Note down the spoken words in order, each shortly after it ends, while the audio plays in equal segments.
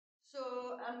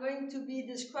I'm going to be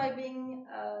describing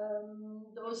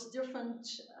those different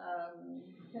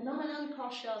phenomenon,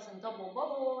 partials and double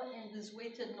bubble, in this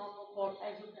weighted non-local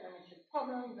isoperimetric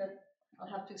problem that I'll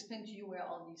have to explain to you where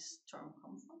all these terms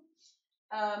come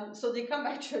from. So they come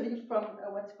actually from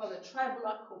what's called a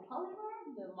triblock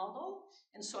copolymer, the model.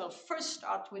 And so I'll first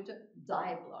start with a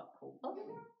diblock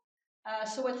copolymer.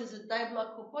 So what is a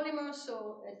diblock copolymer?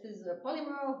 So it is a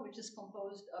polymer which is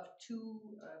composed of two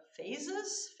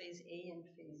phases, phase A and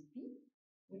phase B,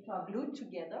 which are glued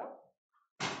together.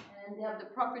 And they have the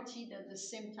property that the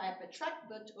same type attract,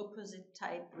 but opposite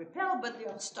type repel, but they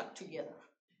are stuck together.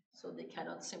 So they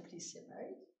cannot simply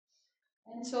separate.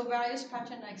 And so various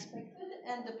patterns are expected,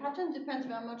 and the pattern depends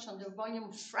very much on the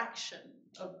volume fraction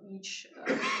of each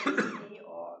phase A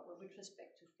or with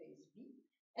respect to phase B.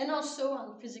 And also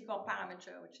on physical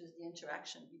parameter, which is the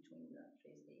interaction between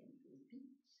phase A and phase B.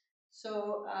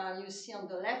 So you see on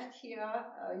the left here,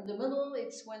 in the middle,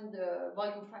 it's when the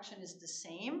volume fraction is the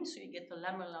same, so you get a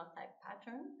lamellar type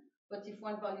pattern. But if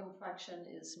one volume fraction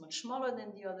is much smaller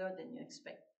than the other, then you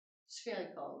expect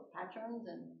spherical patterns.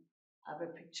 And I have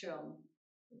a picture on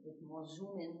a bit more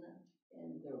zoom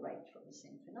in the right for the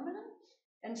same phenomenon.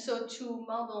 And so to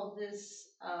model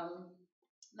this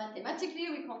mathematically,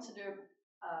 we consider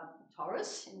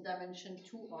torus in dimension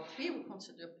 2 or 3, we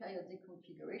consider periodic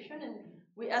configuration, and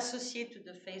we associate to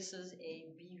the phases a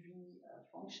BV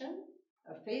function,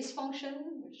 a phase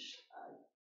function, which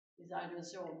is either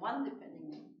 0 or 1,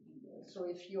 depending on so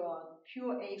if you are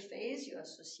pure A phase, you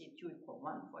associate U equal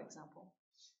 1, for example,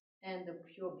 and the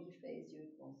pure B phase, U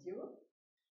equals 0.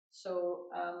 So,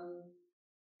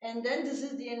 and then this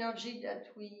is the energy that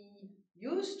we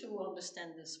use to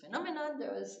understand this phenomenon.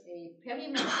 There is a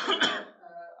perimeter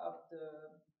of the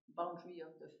boundary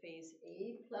of the phase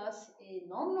A plus a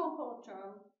non-local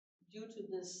term due to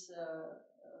this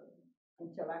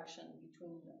interaction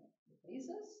between the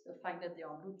phases, the fact that they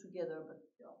are glued together, but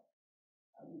they are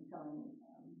becoming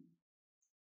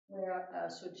where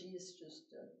so G is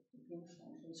just the green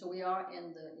function. So we are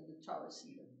in the torus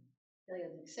in the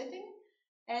periodic setting,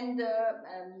 and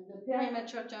the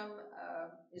perimeter term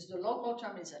is the local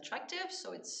term is attractive,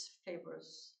 so it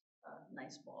favors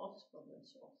nice balls for the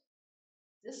source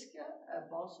disk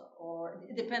balls, or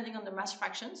depending on the mass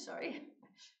fraction. Sorry,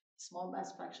 small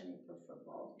mass fraction you prefer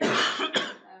balls.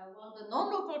 Well, the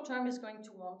non-local term is going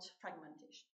to want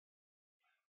fragmentation.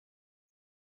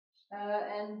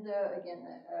 Again,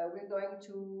 we're going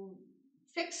to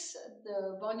fix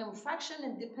the volume fraction,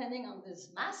 and depending on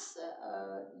this mass,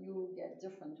 you get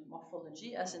different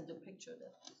morphology, as in the picture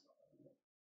that we saw.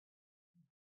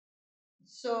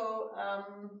 So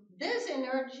this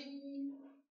energy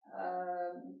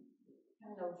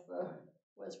kind of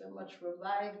was very much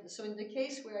revived. So in the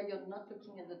case where you're not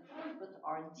looking at the term, but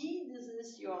RD, this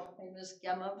is your famous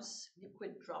Gamov's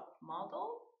liquid drop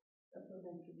model that was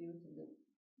introduced in the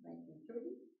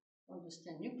 1930,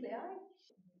 understand nuclei.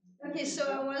 Okay, so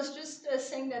I was just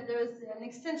saying that there is an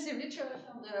extensive literature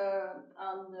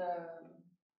on the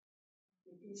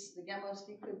Gamov's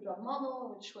liquid drop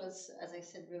model, which was, as I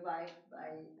said, revived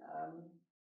by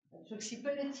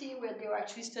Toxicology, where they were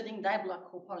actually studying diblock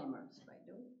copolymers, by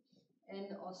the way,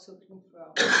 and also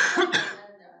Knuffer.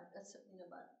 And that's in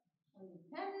about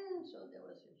 2010, so there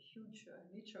was a huge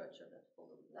literature that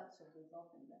followed lots of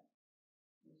results in that.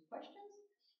 Those questions.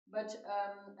 But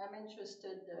I'm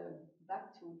interested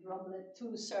back to diblock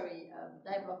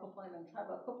copolymer and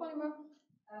triblock copolymer.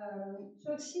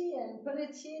 Toxi and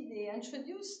Pelletier, they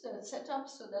introduced the setup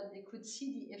so that they could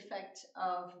see the effect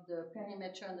of the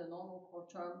perimeter and the non-local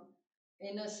term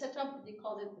in a setup, they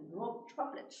called it the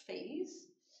droplet phase,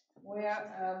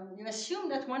 where you assume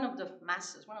that one of the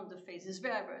masses, one of the phases is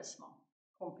very, very small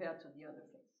compared to the other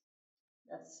phase.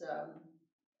 That's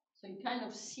so you kind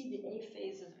of see the A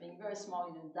phase as being very small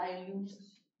in a dilute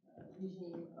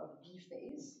regime of B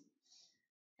phase.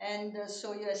 And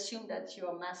so you assume that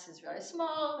your mass is very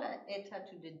small, eta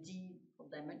to the D for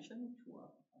dimension, 2 or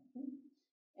 3.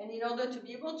 And in order to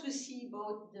be able to see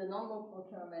both the non-local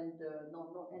term and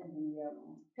the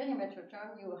perimeter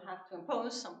term, you have to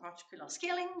impose some particular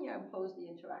scaling. You impose the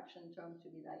interaction term to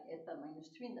be like eta minus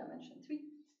 3 in dimension 3.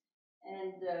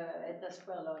 And eta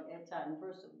square log eta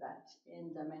inverse of that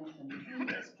in dimension 2,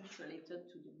 that's just related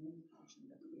to the green function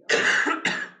that we are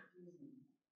using.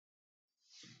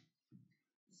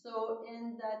 So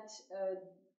in that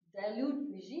dilute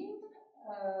regime,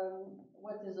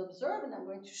 what is observed, and I'm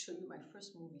going to show you my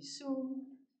first movie soon,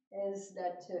 is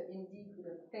that indeed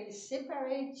the phase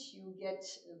separates, you get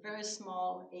a very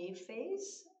small A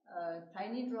phase,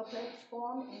 tiny droplet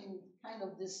form in kind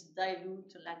of this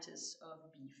dilute lattice of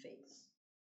B phase.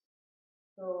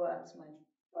 So that's my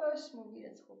First movie,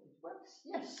 let's hope it works.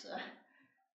 Yes.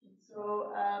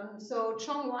 So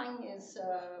Wang is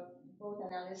both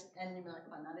analyst and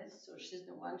numerical analyst. So she's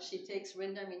the one. She takes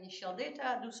random initial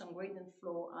data, do some gradient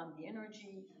flow on the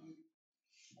energy,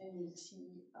 and you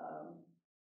see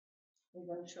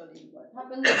eventually what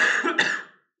happens.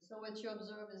 So what you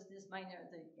observe is this minor,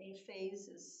 the A phase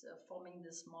is forming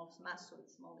this small mass, so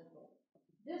it's small little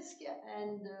disk,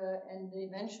 and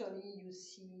eventually you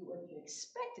see what you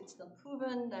expect. It's not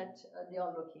proven that they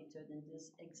are located in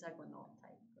this hexagonal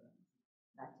type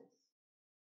lattice.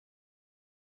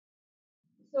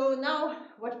 So now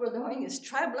what we're doing is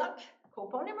triblock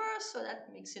copolymer, so that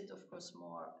makes it, of course,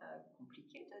 more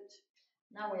complicated.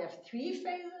 Now we have three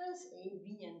phases, A,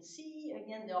 B, and C.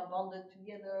 Again, they are bonded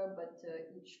together, but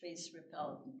each phase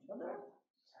repels each other.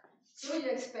 So you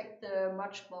expect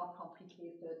much more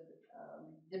complicated,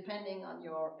 depending on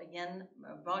your, again,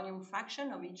 volume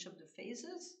fraction of each of the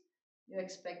phases. You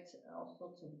expect all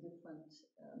sorts of different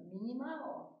minima,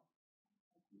 or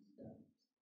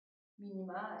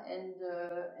and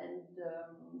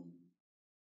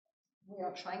we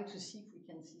are trying to see if we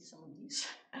can see some of these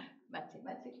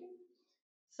mathematically.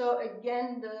 So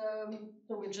again,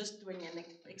 so we're just doing an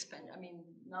expand. I mean,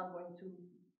 now going to,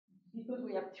 because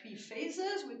we have three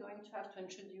phases, we're going to have to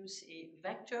introduce a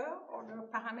vector order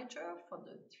parameter for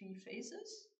the three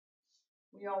phases.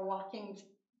 We are working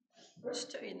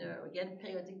first in a, again,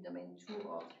 periodic domain 2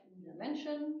 or 3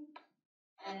 dimension,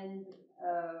 and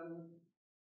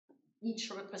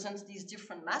each represents these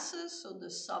different masses. So the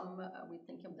sum, we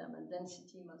think of them, and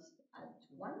density must add to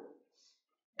 1.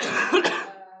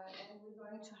 And we're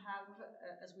going to have,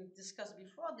 as we've discussed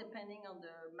before, depending on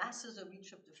the masses of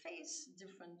each of the phase,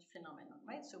 different phenomena,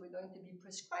 right? So we're going to be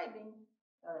prescribing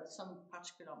some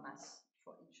particular mass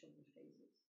for each of the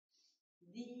phases.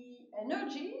 The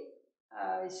energy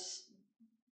is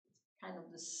kind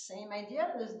of the same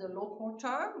idea as the local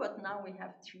term, but now we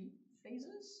have 3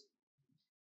 phases.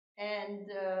 And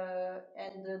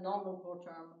the non-local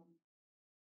term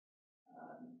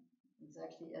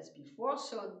exactly as before.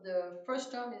 So the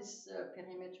first term is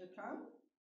perimeter term.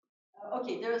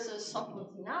 Okay, there is a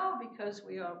subtlety now because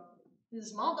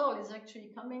this model is actually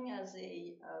coming as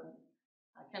a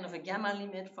kind of a gamma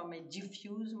limit from a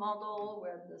diffuse model,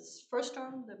 where this first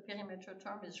term, the perimeter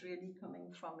term, is really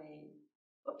coming from a,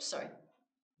 oops, sorry.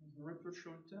 The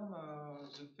repulsion term,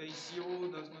 the phase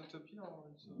 0 does not appear?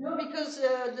 No, because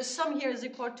the sum here is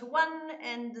equal to 1,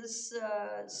 and this,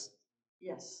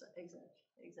 yes,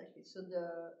 exactly. So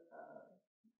the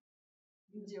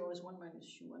U0 is 1 minus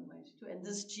U1 minus 2, and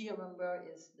this G, remember,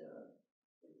 is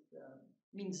the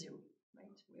mean 0,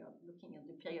 right? We are looking at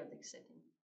the periodic setting.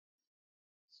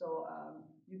 So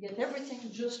you get everything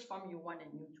just from U1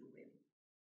 and U2, really.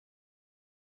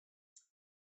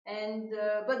 And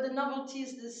but the novelty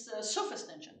is this surface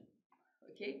tension,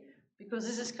 okay? Because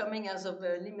this is coming as of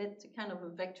a limit, kind of a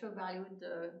vector-valued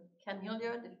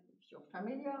cannulate, if you're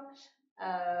familiar.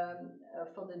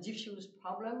 For the diffuse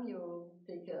problem, you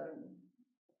take the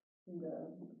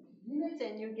limit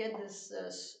and you get this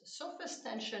surface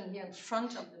tension here in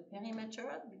front of the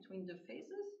perimeter between the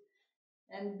phases.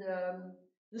 And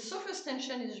the surface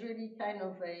tension is really kind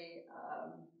of a,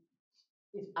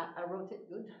 I wrote it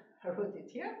good, I wrote it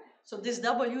here. So this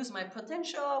W is my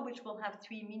potential, which will have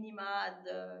 3 minima at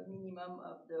the minimum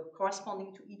of the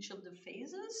corresponding to each of the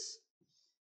phases.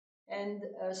 And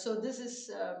so this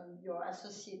is your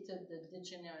associated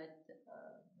degenerate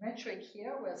metric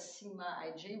here, where sigma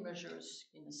ij measures,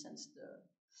 in a sense,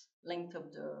 the length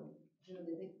of the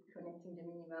geodetic connecting the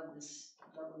minima of this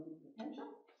W potential.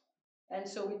 And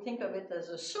so we think of it as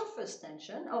a surface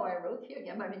tension. Oh, I wrote here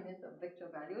gamma limit of vector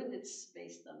valued. It's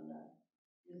based on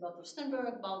the result of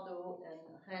Sternberg, Bardot, and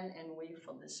Ren and Wei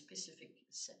for this specific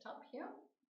setup here.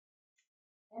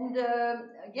 And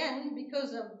again,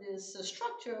 because of this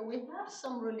structure, we have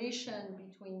some relation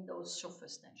between those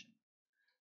surface tensions.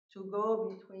 To go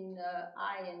between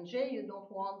I and J, you don't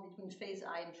want between phase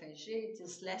I and phase J. It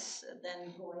is less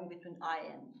than going between I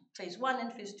and phase 1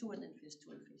 and phase 2, and then phase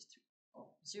 2 and phase 3. Or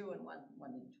 0 and 1,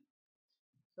 1 and 2.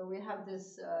 So we have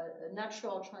this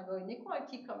natural triangle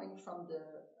inequality coming from the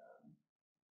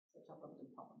setup of the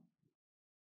problem.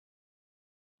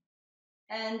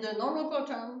 And the non-local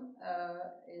term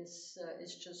is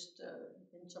just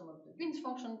in terms of the Green's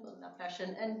function for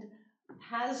Laplacian, and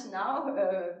has now,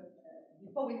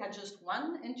 before we had just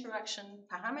one interaction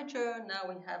parameter, now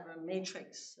we have a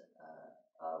matrix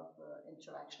of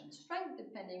interaction strength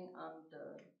depending on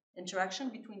the interaction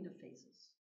between the phases.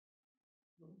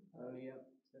 Yeah.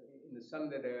 So in the sum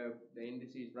that the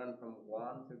indices run from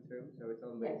 1 to 2, so it's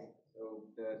all based. So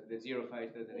the 0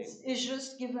 phase doesn't. It's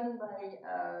just given by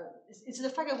it's the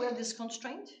fact that we have this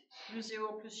constraint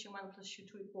u0 plus u1 plus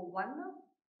u2 equal 1.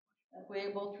 We're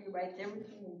able to rewrite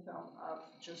everything in terms of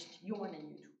just u1 and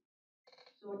u2.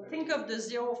 So think of the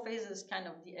 0 phase as kind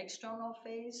of the external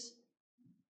phase.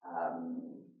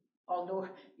 Although,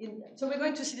 so we're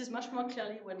going to see this much more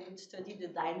clearly when we study the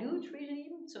dilute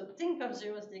regime. So think of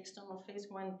 0 as the external phase,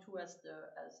 1, 2 as the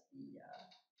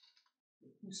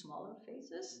two smaller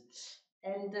phases.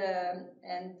 And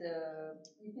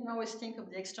you can always think of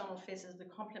the external phase as the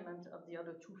complement of the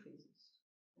other two phases.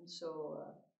 And so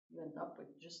you end up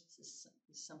with just this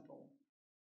simple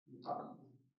problem.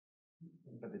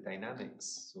 But the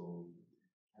dynamics, so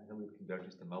Hilliard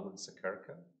converges to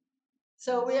Mullins-Sakirka.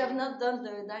 So we have not done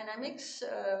the dynamics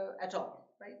at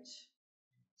all, right?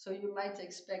 So you might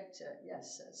expect,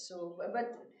 yes. So,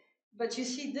 but you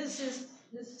see, this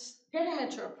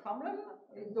perimeter problem.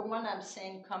 The one I'm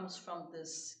saying comes from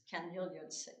this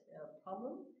Hilliard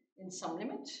problem in some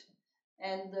limit,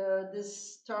 and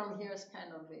this term here is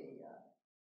kind of a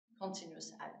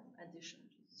continuous addition.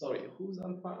 Sorry, who's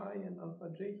alpha I and alpha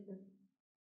J here?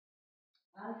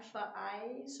 Alpha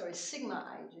I, sorry, sigma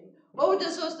ij. Oh,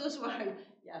 those were,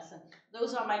 yes,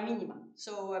 those are my minima.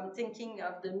 So I'm thinking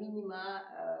of the minima,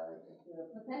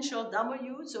 the potential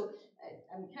W. So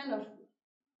I'm kind of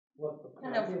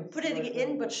putting it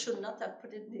in, but should not have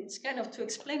put it. It's kind of to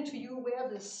explain to you where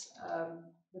this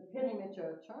the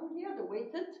perimeter term here, the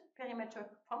weighted perimeter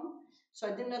from. So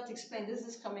I did not explain. This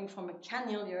is coming from a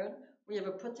Hilliard. We have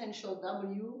a potential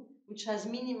W, which has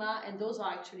minima, and those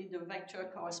are actually the vector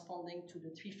corresponding to the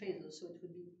three phases. So it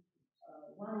would be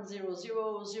 1, 0,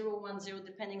 0, 0, 1, 0,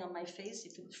 depending on my phase.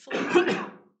 If it's full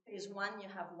phase 1, you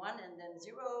have 1 and then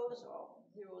zeros, or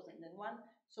zeros and then 1.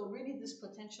 So really this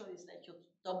potential is like your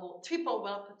triple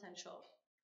well potential.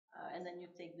 And then you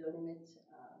take the limit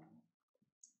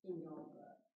in your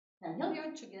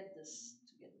Hilliard to get this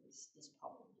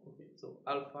problem. Okay, so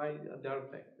alpha, they are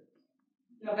vectors.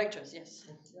 They are vectors, yes.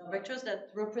 They are vectors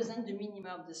that represent the minima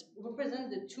of this,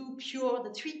 represent the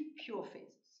three pure phases.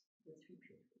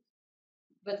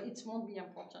 But it won't be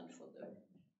important for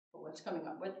what's coming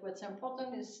up. What's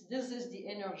important is this is the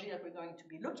energy that we're going to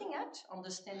be looking at,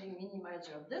 understanding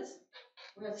minimizer of this.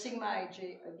 Where sigma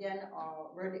ij again are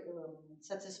really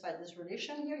satisfy this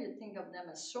relation here. You think of them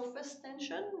as surface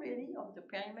tension, really, of the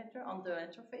perimeter on the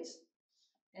interface.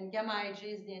 And gamma ij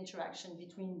is the interaction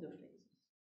between the phases.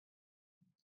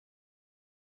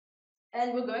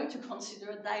 And we're going to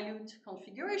consider a dilute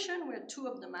configuration where two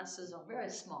of the masses are very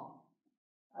small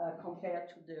compared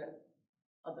to the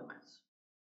other mass.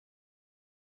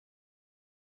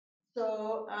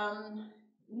 So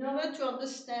in order to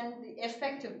understand the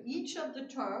effect of each of the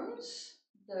terms,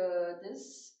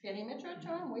 this perimeter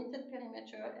term, weighted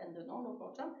perimeter, and the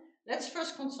non-local term, let's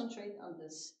first concentrate on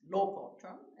this local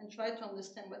term and try to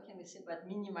understand what can we say about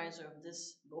minimizer of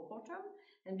this local term.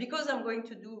 And because I'm going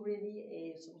to do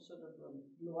really some sort of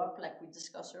blow up like we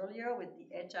discussed earlier with the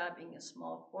eta being a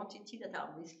small quantity that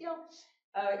I'll rescale,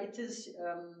 it is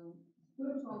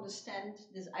good to understand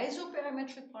this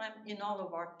isoperimetric problem in all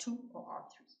of R2 or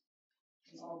R3,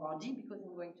 in all of RD, because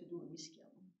I'm going to do a rescale.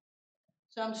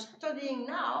 So I'm studying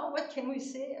now what can we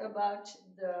say about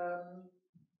the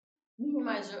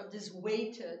minimizer of this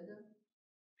weighted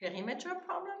perimeter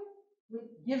problem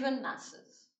with given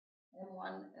masses.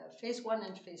 M1, phase 1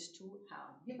 and phase 2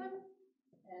 are given,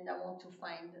 and I want to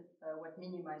find what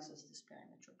minimizes this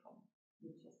perimeter problem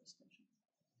with surface tension.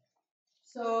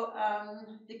 So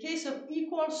the case of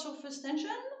equal surface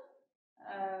tension,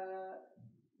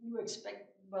 you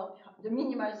expect, well, the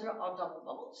minimizer are double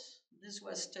bubbles. This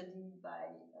was studied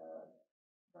by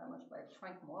very much by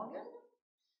Frank Morgan.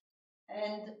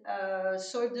 And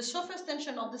so if the surface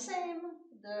tension are the same,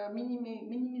 the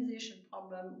minimization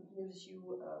problem gives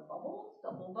you bubbles,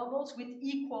 double bubbles with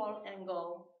equal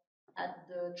angle at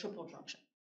the triple junction.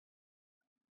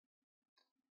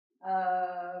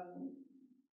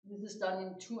 This is done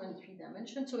in 2 and 3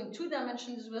 dimensions. So in 2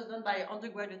 dimensions, this was done by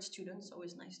undergraduate students.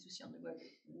 Always nice to see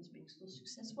undergraduate students being so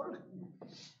successful.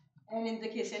 And in the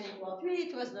case N equal 3,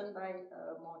 it was done by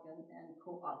Morgan and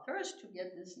co-authors to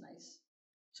get this nice.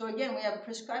 So again, we have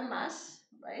prescribed mass,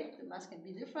 right? The mass can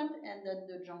be different, and then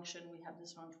the junction, we have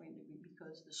this 120 degree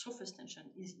because the surface tension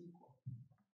is equal.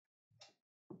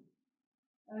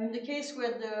 In the case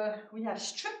where we have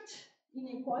strict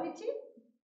inequality,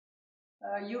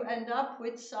 you end up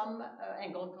with some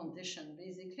angle condition.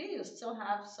 Basically, you still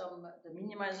have the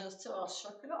minimizers still are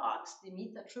circular arcs. They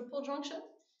meet at triple junction,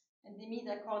 and they meet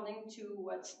according to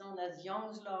what's known as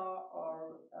Young's law,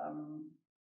 or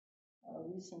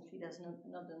recently there's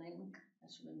another name I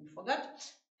suddenly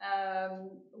forgot.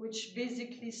 which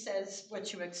basically says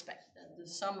what you expect, that the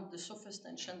sum of the surface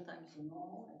tension times the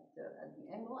normal at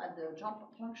the angle at the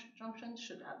junction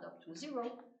should add up to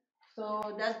 0.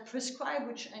 So that prescribes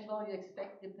which angle you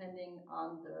expect depending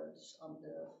on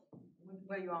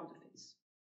where you are on the face.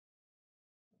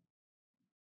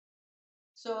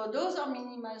 So those are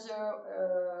minimizer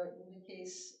in the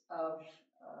case of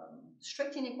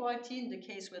strict inequality, in the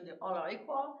case where they all are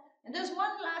equal. And there's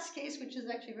one last case which is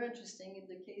actually very interesting, in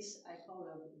the case I call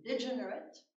a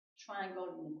degenerate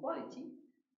triangle inequality,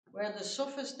 where the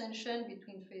surface tension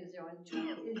between phase 0 and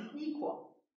 2 is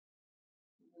equal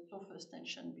to the surface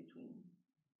tension between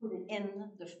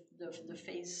in the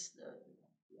phase, the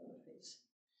other phase.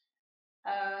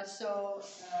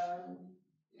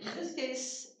 In this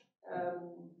case,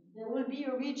 there will be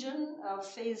a region of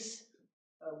phase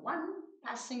 1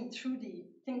 passing through the,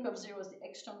 think of 0 as the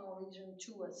external region,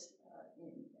 2 as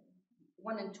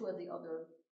 1 and 2 are the other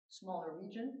smaller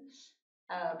region.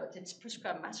 But it's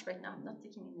prescribed mass right now. I'm not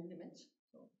taking any limits.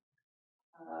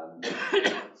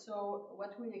 So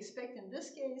what we expect in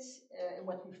this case,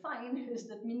 what we find is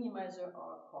that minimizer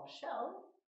are core shell.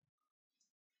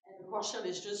 And the core shell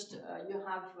is just, you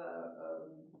have,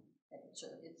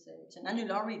 it's an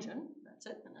annular region. That's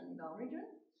it, an annular region.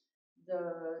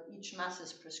 Each mass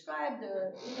is prescribed.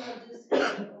 The inner disk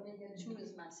omega 2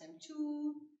 is mass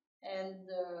M2, and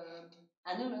the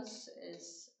annulus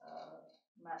is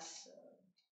mass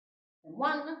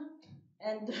M1.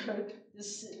 And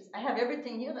I have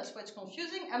everything here. That's why it's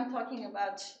confusing. I'm talking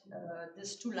about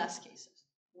these two last cases.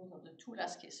 Those are the two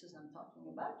last cases I'm talking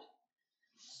about.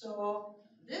 So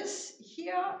this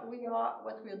here,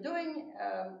 what we're doing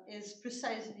is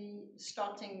precisely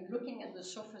looking at the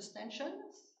surface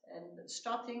tensions and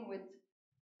starting with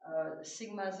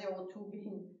sigma 02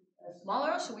 being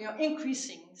smaller. So we are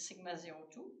increasing sigma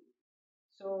 02.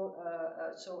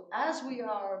 So as we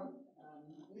are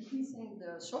increasing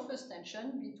the surface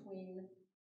tension between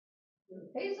the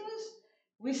phases,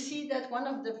 we see that one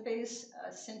of the phase,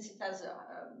 since it has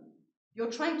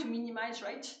you're trying to minimize,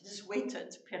 right, this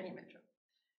weighted perimeter.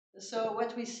 So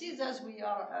what we see is as we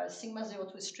are, sigma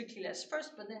 02 is strictly less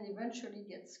first, but then eventually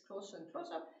gets closer and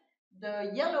closer.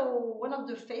 The yellow, one of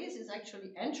the phase is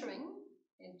actually entering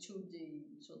into the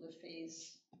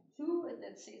phase 2, and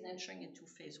let's say is entering into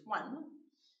phase 1.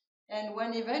 And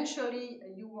when eventually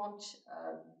you want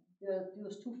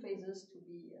those two phases to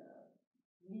be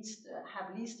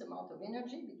have least amount of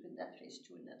energy between that phase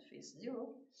 2 and that phase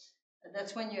 0,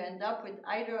 that's when you end up with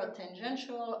either a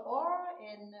tangential or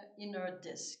an inner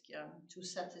disk to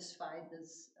satisfy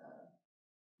this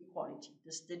equality,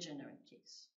 this degenerate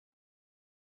case.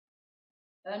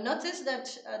 Notice that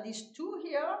these two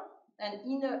here and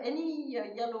any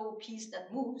yellow piece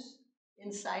that moves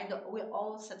inside will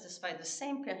all satisfy the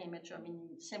same perimeter,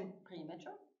 meaning same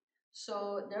perimeter.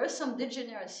 So there is some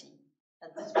degeneracy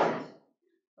at this point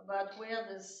about where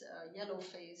this yellow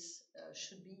phase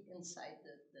should be inside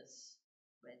this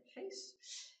red phase.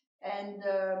 And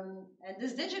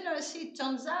this degeneracy, it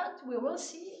turns out, we will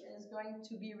see, is going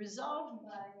to be resolved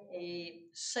by a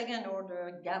second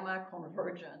order gamma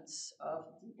convergence of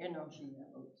the energy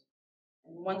levels.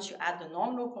 And once you add the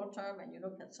non-local term and you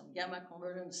look at some gamma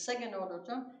convergence, second order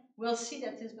term, we'll see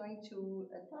that is going to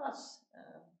tell us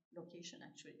location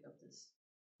actually of this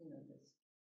inner disk.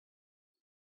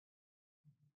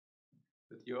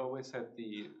 But you always have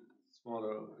the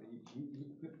smaller,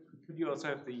 could you also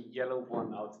have the yellow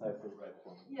one outside the red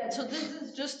one? Yeah, so this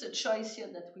is just a choice here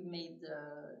that we made.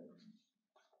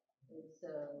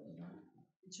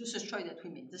 It's just a choice that we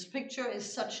made. This picture is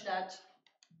such that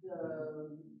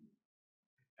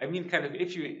I mean, kind of,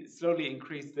 if you slowly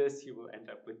increase this, you will end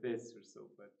up with this or so,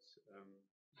 but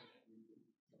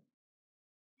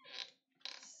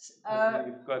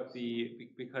you've got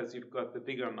because you've got the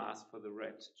bigger mass for the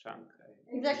red chunk.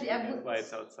 Exactly. That's why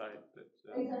it's outside. But,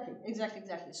 Exactly.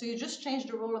 So you just change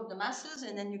the role of the masses,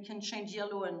 and then you can change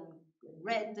yellow and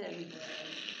red and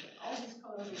all these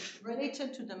colors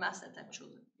related to the mass that I've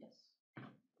chosen. Yes.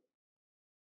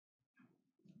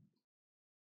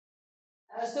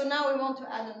 So now we want to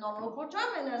add a non-local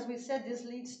term, and as we said, this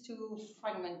leads to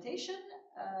fragmentation.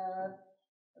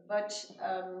 But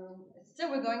still,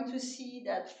 we're going to see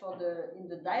that in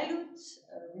the dilute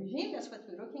regime, that's what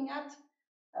we're looking at.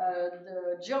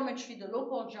 The geometry, the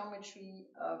local geometry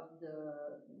of the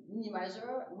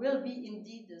minimizer will be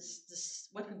indeed this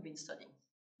what we've been studying.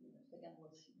 Again,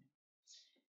 we'll see.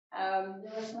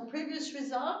 There was some previous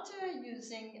result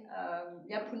using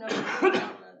Lyapunov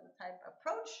type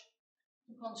approach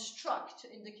to construct,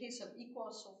 in the case of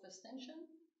equal surface tension,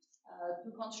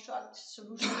 to construct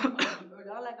solutions of the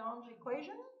Euler-Lagrange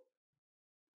equation.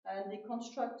 And they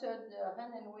constructed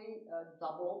Ren and Wei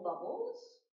double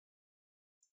bubbles.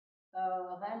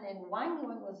 Ren and Wang,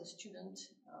 one was a student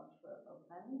of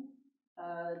Ren.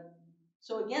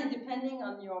 So again, depending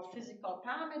on your physical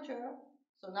parameter,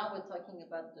 so now we're talking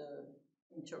about the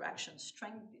interaction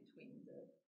strength between the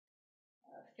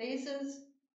phases.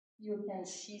 You can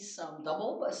see some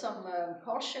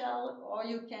core shell, or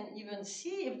you can even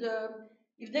see if the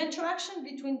interaction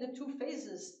between the two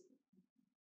phases,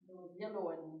 the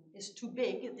yellow and is too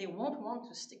big, they won't want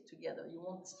to stick together. You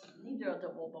want neither a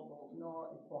double bubble nor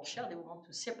a core shell. They will want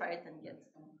to separate and get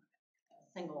some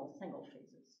single phases.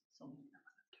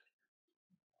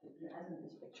 As in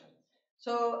this picture.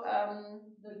 So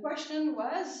the question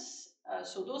was,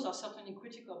 so those are certainly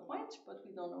critical points, but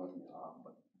we don't know if they are,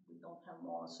 but we don't have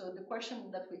more. So the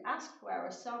question that we asked for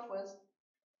ourselves was,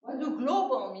 what do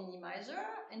global minimizer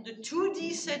in the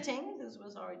 2D setting, this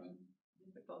was already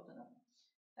difficult enough,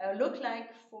 look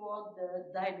like for the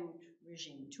dilute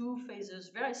regime? Two phases,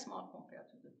 very small compared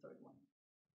to the third one.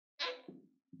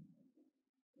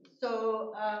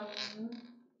 So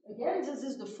again, this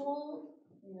is the full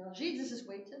energy. This is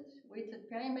weighted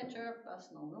perimeter plus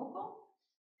non-local.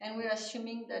 And we're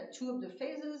assuming that two of the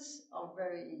phases are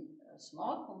very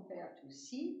small compared to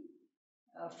C.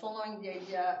 Following the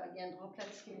idea, again,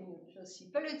 droplet scaling of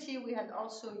plausibility, we had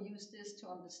also used this to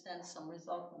understand some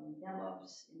result on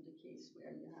gammas in the case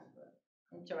where you have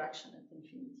interaction at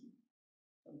infinity.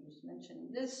 I'm just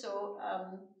mentioning this. So,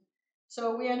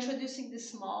 so we're introducing this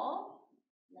small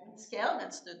length scale.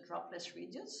 That's the dropless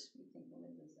radius. We think of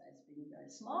it as being very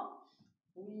small.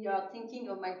 We are thinking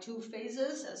of my two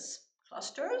phases as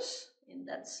clusters in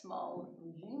that small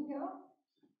regime here.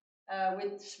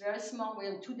 With very small,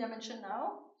 we're in 2 dimension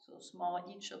now, so small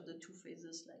each of the two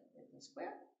phases like eta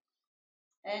squared.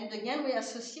 And again, we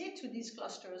associate to these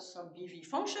clusters some BV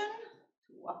function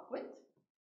to work with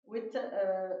in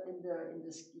the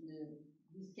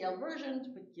scale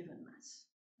version with given mass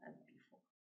as before.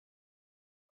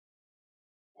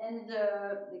 And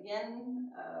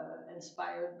again,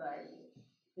 inspired by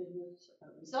previous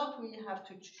result, we have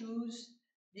to choose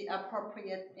the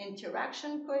appropriate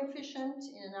interaction coefficient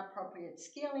in an appropriate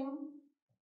scaling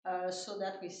so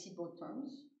that we see both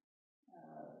terms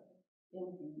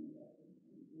in the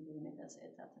limit as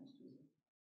eta tends to 0.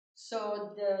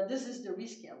 So this is the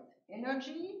rescaled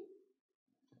energy.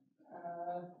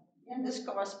 And this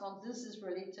corresponds, this is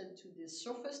related to the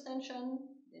surface tension.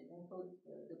 It encodes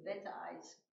the beta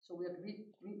i's. So we're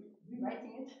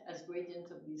rewriting it as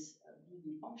gradient of these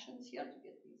BV functions here to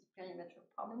get this perimetric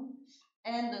problem.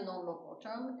 And the non-local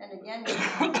term, and again,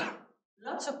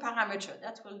 lots of parameters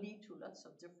that will lead to lots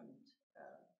of different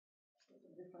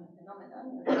phenomena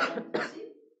that you're going to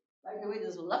see. By the way,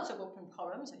 there's lots of open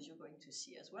problems, as you're going to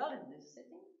see as well in this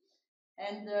setting.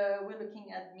 And we're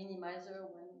looking at minimizer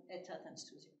when eta tends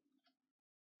to 0.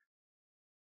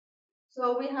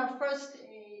 So we have first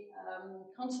a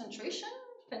concentration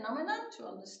phenomenon to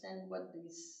understand what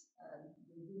this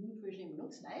dilute regime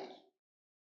looks like.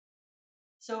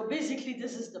 So basically,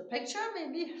 this is the picture,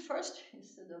 maybe first,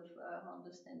 instead of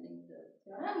understanding the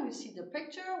theorem. We see the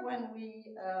picture when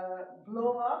we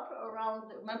blow up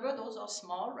around, remember, those are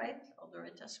small, right? Order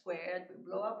eta squared, we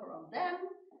blow up around them.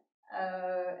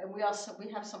 And we have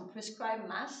some prescribed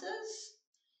masses.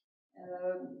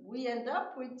 We end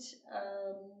up with,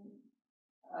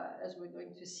 as we're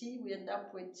going to see, we end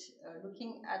up with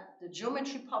looking at the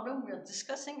geometry problem we were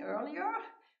discussing earlier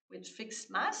with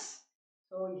fixed mass.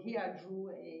 So here I drew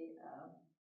a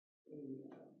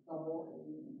double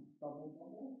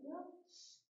here.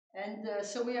 And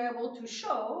so we are able to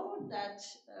show that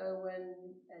when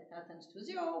eta tends to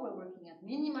 0, we're working at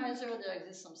minimizer, there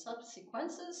exists some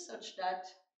subsequences such that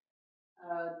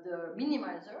the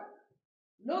minimizer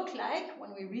look like,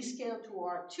 when we rescale to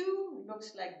R2,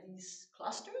 looks like these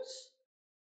clusters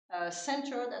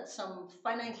centered at some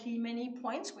finitely many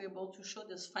points. We're able to show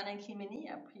this finitely many,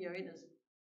 a priori there's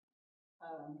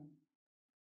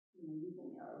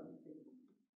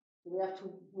we have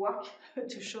to work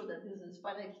to show that this is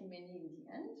finitely many in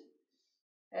the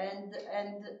end.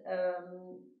 And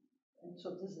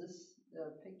so this is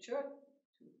the picture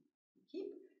to keep.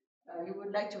 You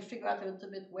would like to figure out a little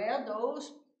bit where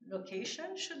those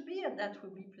locations should be, and that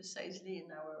will be precisely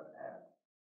in our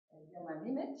gamma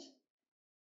limit.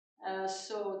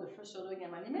 So the first order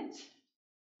gamma limit.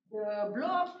 The blow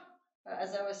up,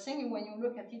 as I was saying, when you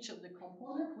look at each of the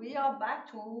components, we are back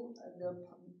to the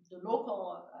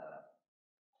local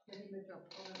perimeter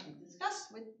problem we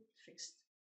discussed with fixed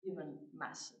given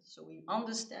masses. So we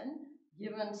understand,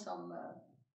 given some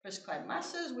prescribed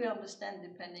masses, we understand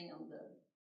depending on the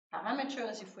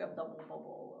parameters if we have double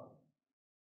bubble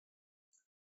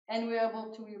And we're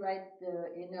able to rewrite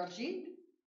the energy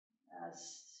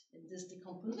as in this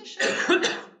decomposition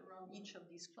around each of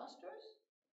these clusters,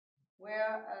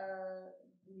 where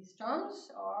these terms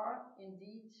are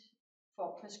indeed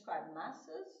for prescribed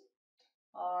masses,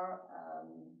 are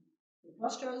the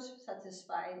clusters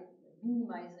satisfy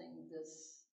minimizing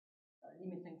this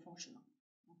limiting functional.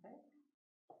 Okay,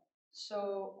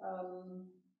 so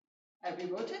I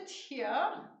rewrote it here.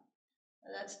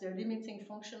 That's the limiting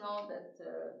functional that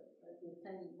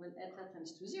when eta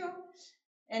tends to 0,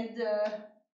 and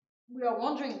we are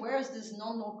wondering where is this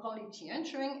non-locality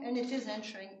entering, and it is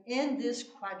entering in this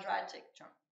quadratic term.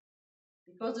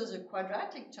 Because there's a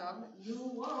quadratic term, you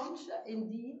want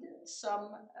indeed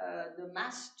some the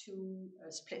mass to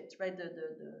split, right?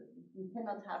 You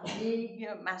cannot have big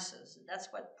masses. That's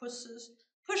what pushes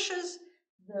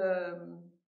the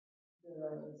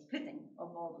splitting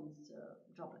of all these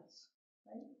droplets,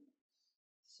 right?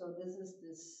 So this is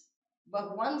this.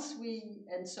 But once we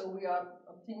are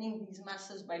obtaining these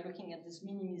masses by looking at this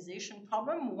minimization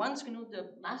problem. Once we know the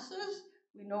masses,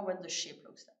 we know what the shape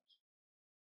looks like.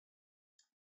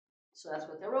 So that's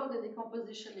what I wrote. The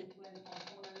decomposition into n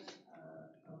components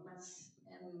of mass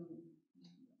m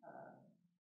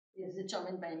is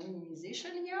determined by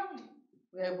minimization here.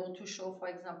 We're able to show, for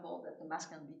example, that the mass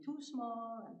can be too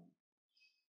small,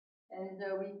 and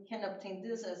we can obtain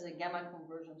this as a gamma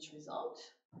convergence result,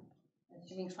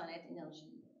 assuming finite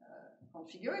energy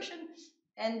configuration.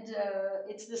 And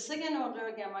it's the second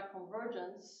order gamma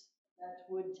convergence that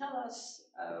would tell us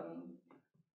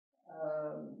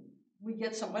we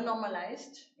get some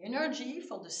renormalized energy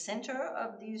for the center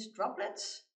of these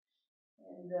droplets,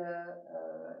 and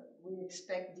we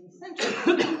expect the center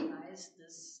to minimize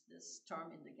this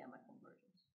term in the gamma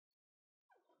convergence.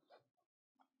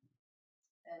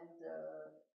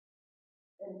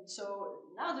 And so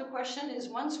now the question is,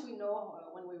 once we know,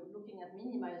 when we're looking at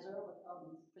minimizer, what are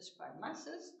these prescribed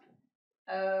masses,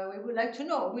 we would like to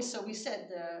know. So we said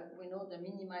we know the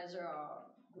minimizer are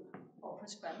for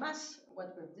prescribed mass,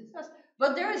 what we've discussed,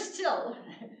 but there is still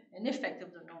an effect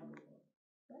of the non-local,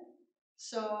 right?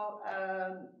 So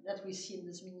that we see in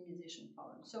this minimization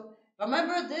problem. So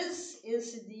remember, this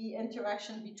is the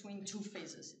interaction between two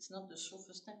phases. It's not the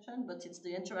surface tension, but it's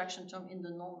the interaction term in the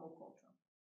non-local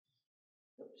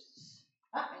term. Oops.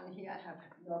 And here I have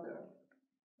another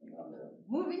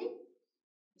movie.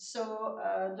 So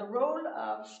the role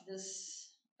of this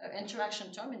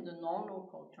interaction term in the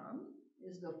non-local term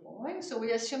is the following. So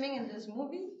we're assuming in this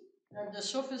movie that the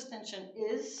surface tension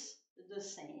is the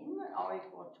same or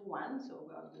equal to 1. So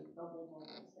we have the double bubble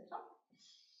setup.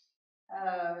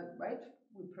 Right?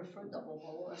 We prefer double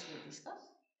bubble as we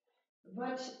discussed.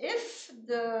 But if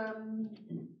the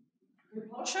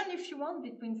repulsion, if you want,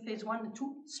 between phase 1 and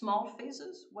 2, small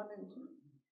phases, 1 and 2,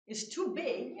 is too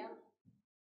big,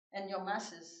 and your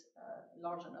mass is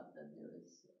large enough that there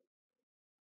is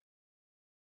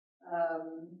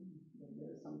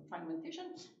some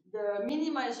fragmentation, the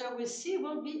minimizer we see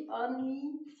will be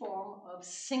only form of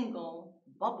single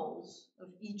bubbles of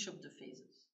each of the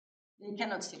phases. They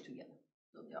cannot stay together.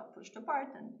 So they are pushed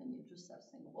apart, and you just have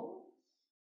single bubble.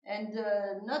 And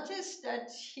notice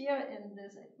that here in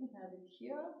this, I think I have it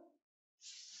here.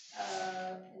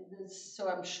 In this, so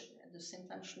I'm at the same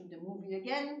time showing the movie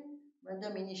again.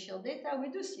 Random initial data, we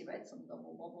do see, right, some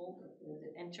double bubble.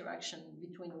 The interaction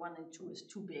between 1 and 2 is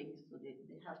too big, so they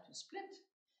have to split.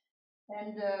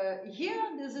 And here,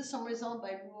 this is some result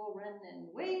by Luo, Ren, and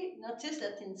Wei. Notice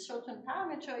that in certain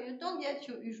parameter, you don't get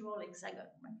your usual hexagon,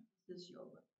 right?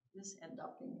 This end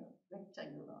up in your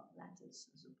rectangular lattice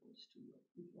as opposed to your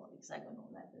usual hexagonal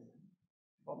lattice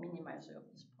for minimizer of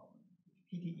this problem.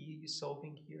 PDE is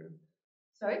solving here.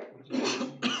 Sorry?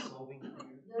 Solving here.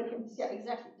 Yeah,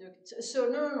 exactly. So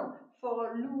no.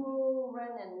 For Luo,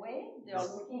 Ren, and Wei, they are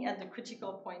looking at the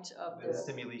critical point of the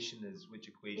simulation is which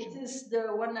equation? It is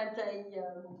the one that I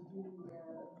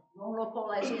non-local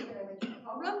isoperimetric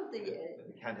problem. The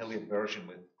Candelian version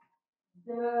with.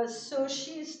 So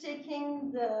she's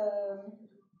taking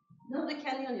not the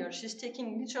canalier, she's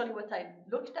taking literally what I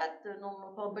looked at, the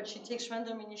non-local, but she takes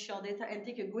random initial data and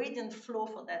take a gradient flow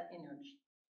for that energy.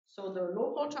 So the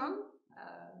local term,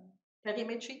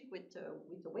 perimetric with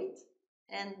the weight,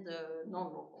 and the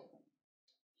non-local term.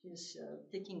 She's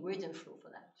taking gradient flow for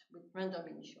that with random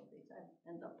initial data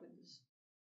and end up with this.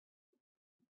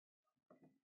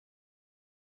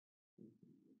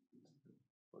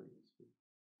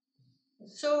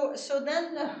 So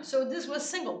this was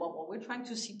single bubble. We're trying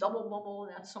to see double bubble,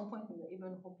 and at some point we were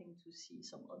even hoping to see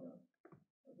some other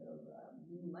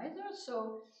minimizers.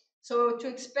 So So to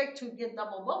expect to get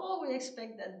double bubble, we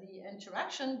expect that the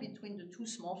interaction between the two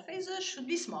small phases should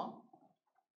be small,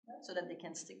 right, so that they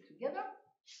can stick together.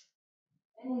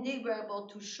 And indeed, we're able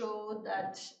to show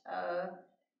that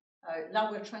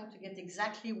now we're trying to get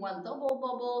exactly one double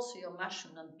bubble, so your mass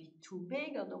should not be too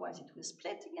big, otherwise it will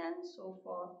split again. So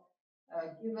for a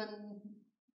given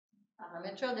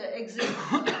parameter, there exists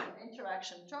an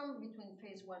interaction term between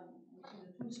phase one, between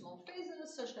the two small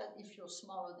phases, such that if you're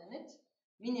smaller than it,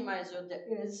 minimizer there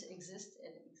exists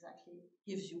and exactly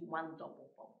gives you one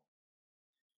double bubble.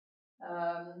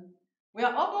 We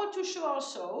are able to show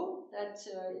also that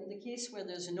in the case where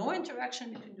there's no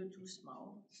interaction between the two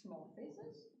small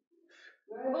phases,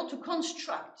 we're able to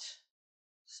construct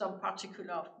some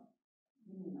particular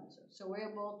minimizer. So we're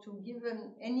able to,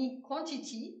 given any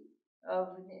quantity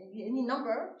of any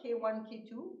number, K1,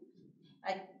 K2,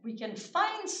 we can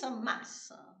find some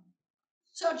mass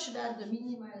such that the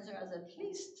minimizer has at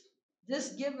least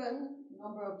this given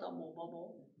number of double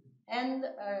bubble and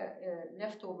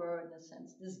leftover, in a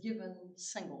sense, this given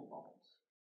single bubbles.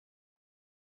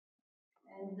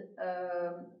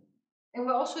 And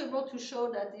we're also able to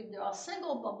show that if there are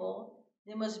single bubble,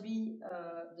 they must be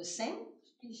the same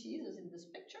species as in this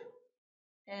picture,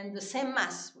 and the same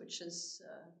mass, which is,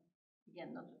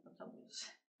 again, not obvious.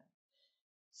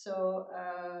 So,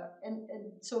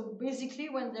 so basically,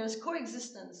 when there's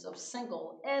coexistence of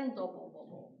single and double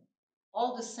bubble,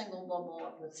 all the single bubble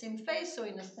of the same phase, so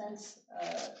in a sense,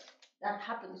 that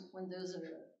happens when there's an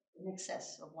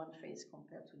excess of one phase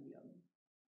compared to the other.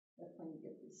 That's when you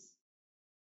get this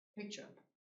picture.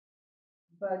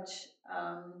 But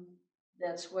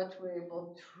that's what we're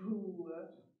able to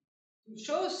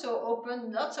show. So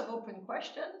lots of open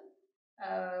question.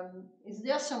 Is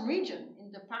there some region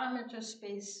in the parameter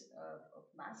space of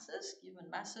masses, given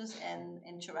masses and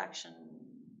interaction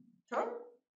term,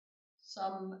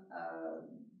 some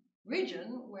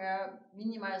region where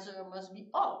minimizer must be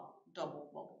all double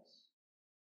bubbles?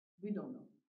 We don't know.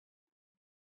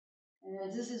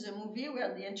 And this is a movie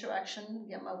where the interaction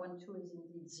gamma 1, 2 is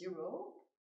indeed 0.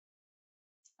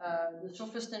 The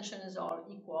surface tension is all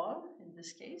equal in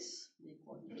this case, the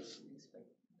equal case, we expect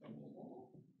double bubble.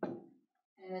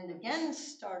 And again,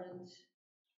 started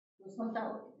with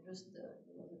somehow just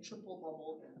a triple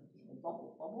bubble, a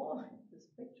double bubble in this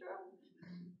picture.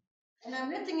 And I'm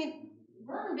letting it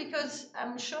run because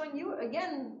I'm showing you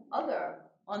again other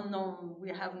unknown. We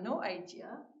have no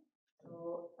idea.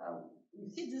 So you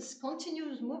see this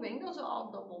continues moving. Those are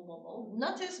all double bubble.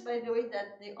 Notice, by the way,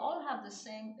 that they all have the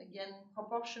same, again,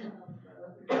 proportion of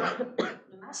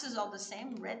the masses are the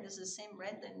same. Red is the same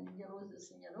red, and yellow is the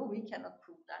same yellow. We cannot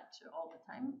prove that all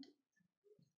the time.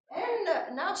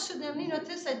 And now suddenly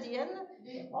notice at the end,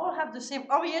 they all have the same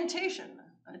orientation.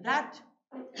 That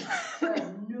I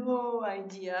have no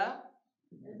idea.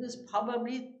 It is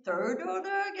probably third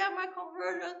order gamma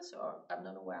convergence, or I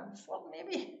don't know where I'm from,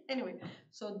 maybe. Anyway,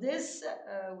 so this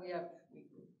we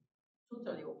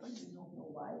totally open. We don't know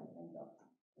why it ended up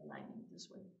aligning this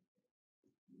way.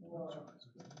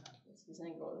 This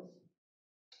angle is.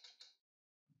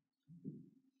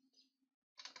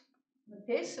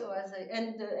 Okay, so as I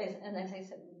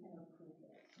said, we cannot prove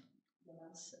that the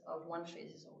mass of one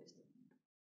phase is always different.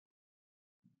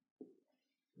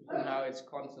 Now it's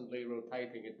constantly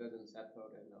rotating, it doesn't settle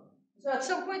then. So at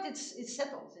some point it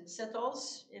settles. It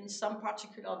settles in some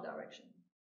particular direction.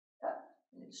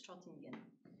 And it's starting again.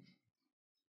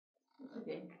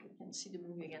 Okay, you can see the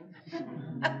movie again.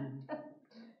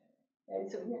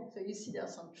 So yeah, so you see there are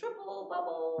some triple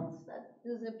bubbles that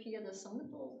disappear. There's some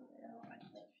little.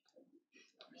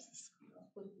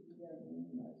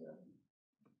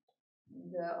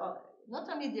 Not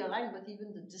only the line, but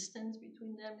even the distance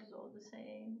between them is all the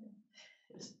same.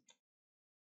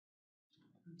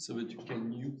 So, but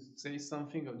can you say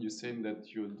something, or you're saying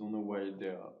that you don't know why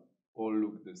they all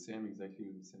look the same, exactly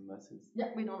with the same masses? Yeah,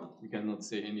 we don't know. We cannot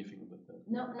say anything about that.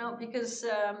 No, because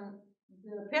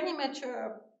the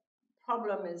perimeter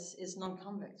problem is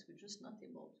non-convex. We're just not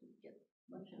able to get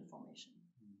much information.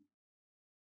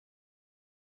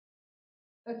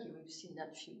 Okay, we've seen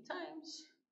that a few times.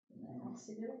 I'll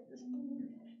accelerate this.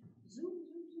 Zoom.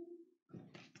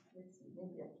 Let's see,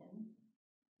 maybe I can.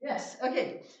 Yes,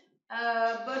 okay.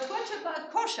 But what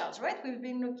about core shells, right? We've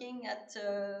been looking at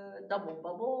double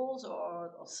bubbles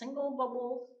or single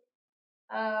bubbles.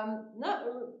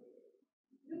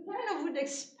 You kind of would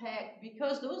expect,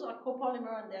 because those are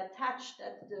copolymer and they're attached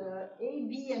at the A,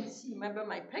 B, and C. Remember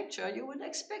my picture? You would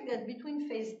expect that between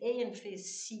phase A and phase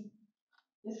C,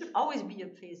 there should always be a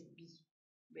phase B.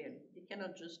 Really, they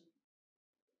cannot just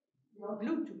be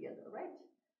glued together, right?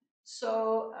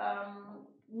 So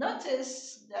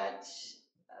notice that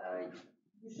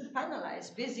you should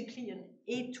finalize basically an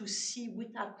A to C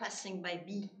without passing by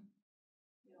B.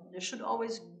 You know, they should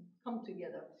always come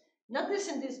together. Notice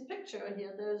in this picture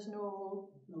here, there's no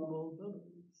normal bubbles.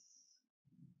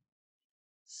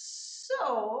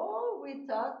 So we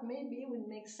thought maybe it would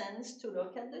make sense to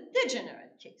look at the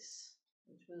degenerate case,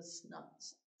 which was not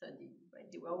studied, right?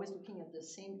 They were always looking at the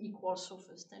same equal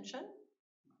surface tension,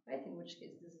 right? In which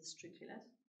case this is strictly less.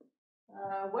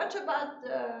 What about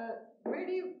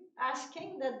really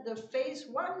asking that the phase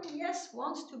 1, yes,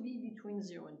 wants to be between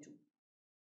 0 and 2?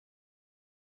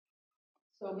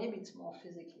 So maybe it's more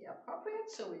physically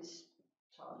appropriate, so we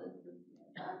started with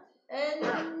that.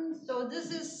 And so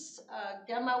this is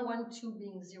gamma 1, 2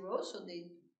 being 0, so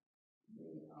they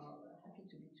are happy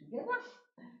to be together.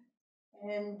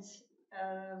 And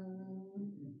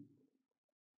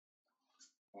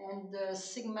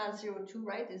sigma 0, 2,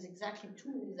 right, is exactly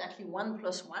 2, exactly 1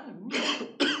 plus 1.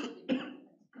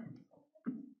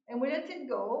 And we let it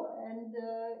go, and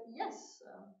yes,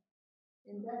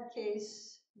 in that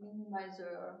case,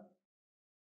 minimizer,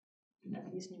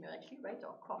 at least numerically, right,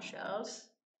 or core shells,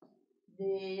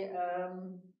 they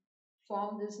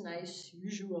form this nice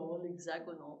usual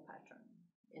hexagonal pattern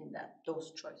in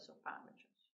those choice of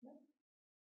parameters. Yeah?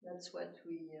 That's what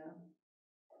we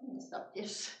stop.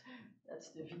 Yes, that's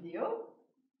the video.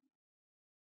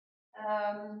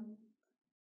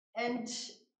 And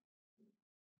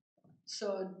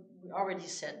so we already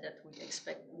said that we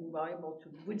expect we were able to.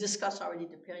 We discussed already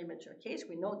the perimeter case.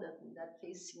 We know that in that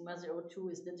case, sigma 02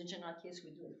 is the degenerate case.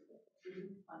 We do it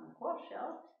on a core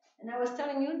shell. And I was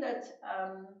telling you that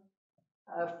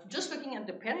just looking at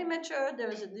the perimeter, there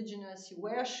is a degeneracy.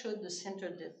 Where should the center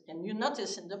disk? And you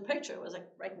notice in the picture, it was like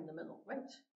right in the middle,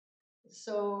 right?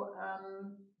 So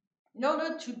in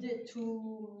order to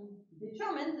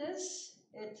determine this,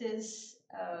 it is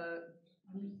the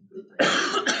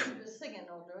second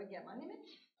order gamma limit.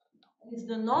 It's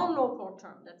the non-local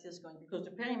term that is going, because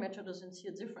the perimeter doesn't see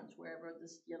a difference wherever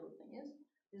this yellow thing is.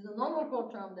 It's the non-local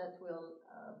term that will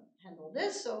handle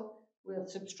this. So we're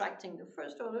subtracting the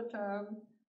first order term,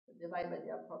 divide by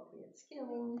the appropriate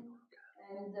scaling.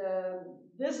 And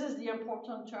this is the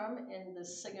important term in the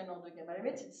second order gamma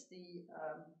limit. It's the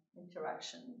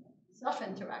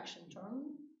self-interaction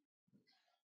term.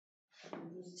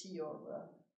 You see your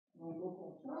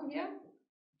non-local term here.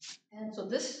 And so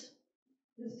this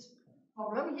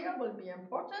problem here will be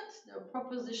important. The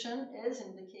proposition is,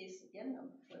 in the case again of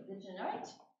degenerate,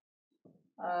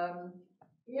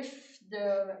 if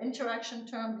the interaction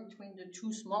term between the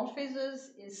two small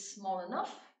phases is small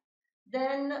enough,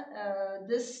 then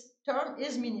this term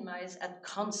is minimized at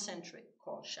concentric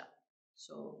core shell.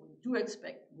 So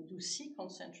we do see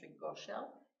concentric core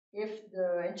shell if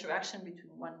the interaction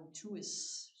between 1 and 2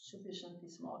 is sufficiently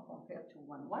small compared to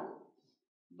 1, 1.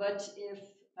 But if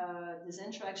this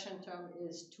interaction term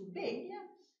is too big,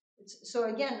 so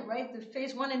again, right, the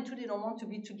phase 1 and 2, they don't want to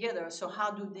be together. So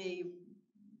how do they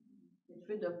get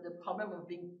rid of the problem of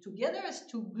being together? Is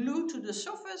to glue to the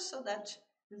surface so that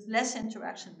there's less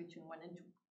interaction between 1 and 2.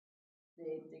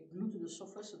 They glue to the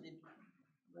surface, so they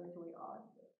very odd.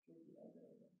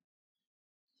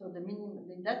 So the minimum,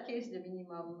 in that case, the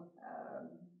minimum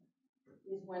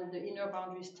is when the inner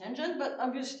boundary is tangent, but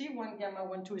obviously when gamma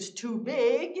 1, 2 is too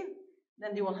big,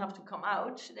 then they will have to come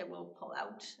out. They will pull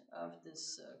out of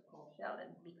this core shell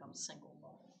and become single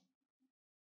bond.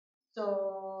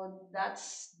 So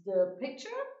that's the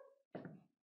picture.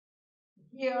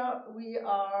 Here we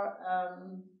are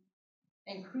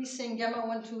increasing gamma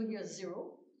 1, 2 here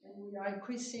 0, and we are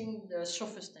increasing the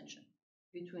surface tension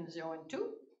between 0 and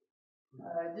 2.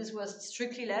 This was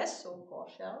strictly less, so core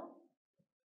shell.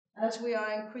 As we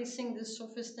are increasing the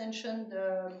surface tension,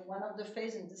 one of the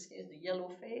phase, in this case the yellow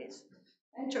phase,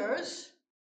 enters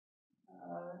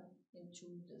into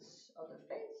this other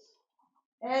phase.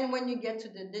 And when you get to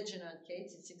the degenerate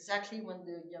case, it's exactly when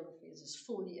the yellow phase is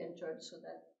fully entered, so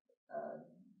that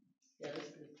there is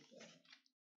this.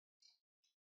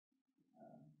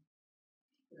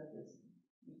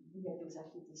 We get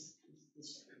exactly this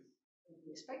phase as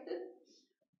we expected.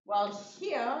 While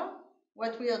here,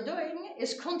 what we are doing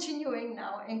is continuing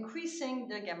now, increasing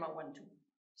the gamma 1, 2.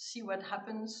 See what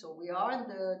happens. So we are in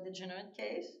the degenerate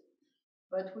case,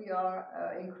 but we are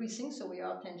increasing, so we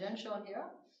are tangential here.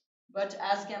 But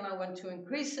as gamma 1, 2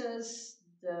 increases,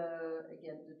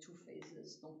 again, the two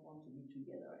phases don't want to be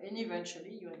together. And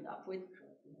eventually you end up with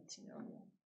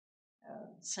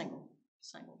single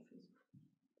phase.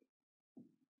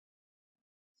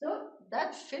 So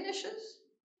that finishes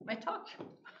my talk.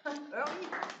 Early.